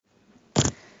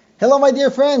Hello, my dear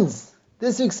friends.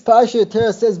 This week's Parsha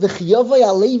Torah says, "V'chiyavay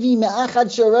alevi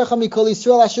me'achad she'arecha mikol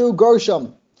Yisrael asher hu gorsham."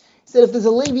 He said, if there's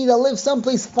a Levi that lives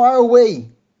someplace far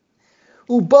away,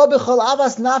 uba b'chol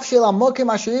avas nafshel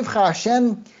amokim asher yivchar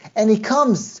Hashem, and he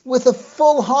comes with a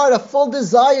full heart, a full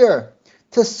desire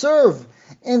to serve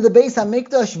in the Beis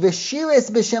HaMikdash, v'shires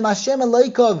b'shem Hashem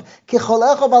Eloikov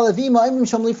kechol echov alevi ma'imim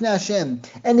sham lifnei Hashem,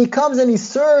 and he comes and he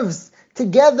serves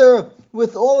together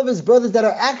with all of his brothers that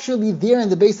are actually there in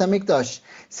the Beis HaMikdash.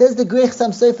 Says the Greich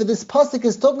Sam Sofer, this pasuk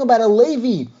is talking about a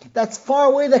Levi that's far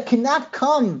away, that cannot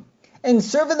come and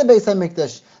serve in the Beis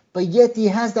HaMikdash, but yet he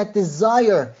has that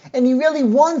desire, and he really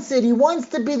wants it. He wants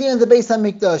to be there in the Beis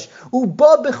HaMikdash.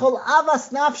 Uba b'chol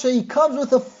avas nafsha, he comes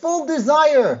with a full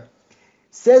desire.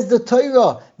 Says the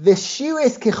Torah,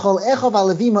 "V'shires kechol echov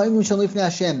alevi ma'imim shel lifnei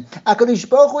Hashem." HaKadosh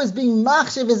Baruch Hu is being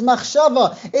machshav, his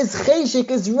machshava, his cheshik,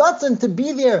 his ratzon to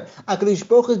be there. HaKadosh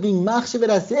Baruch Hu is being machshav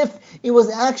as if he was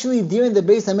actually there in the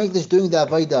Beis HaMikdash doing the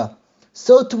avodah.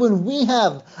 So too, when we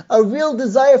have a real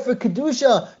desire for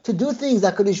kedusha, to do things,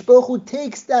 HaKadosh Baruch Hu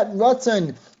takes that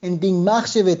ratzon and being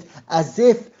machshav it as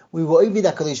if we were oived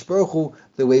HaKadosh Baruch Hu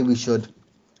the way we should.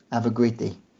 Have a great day.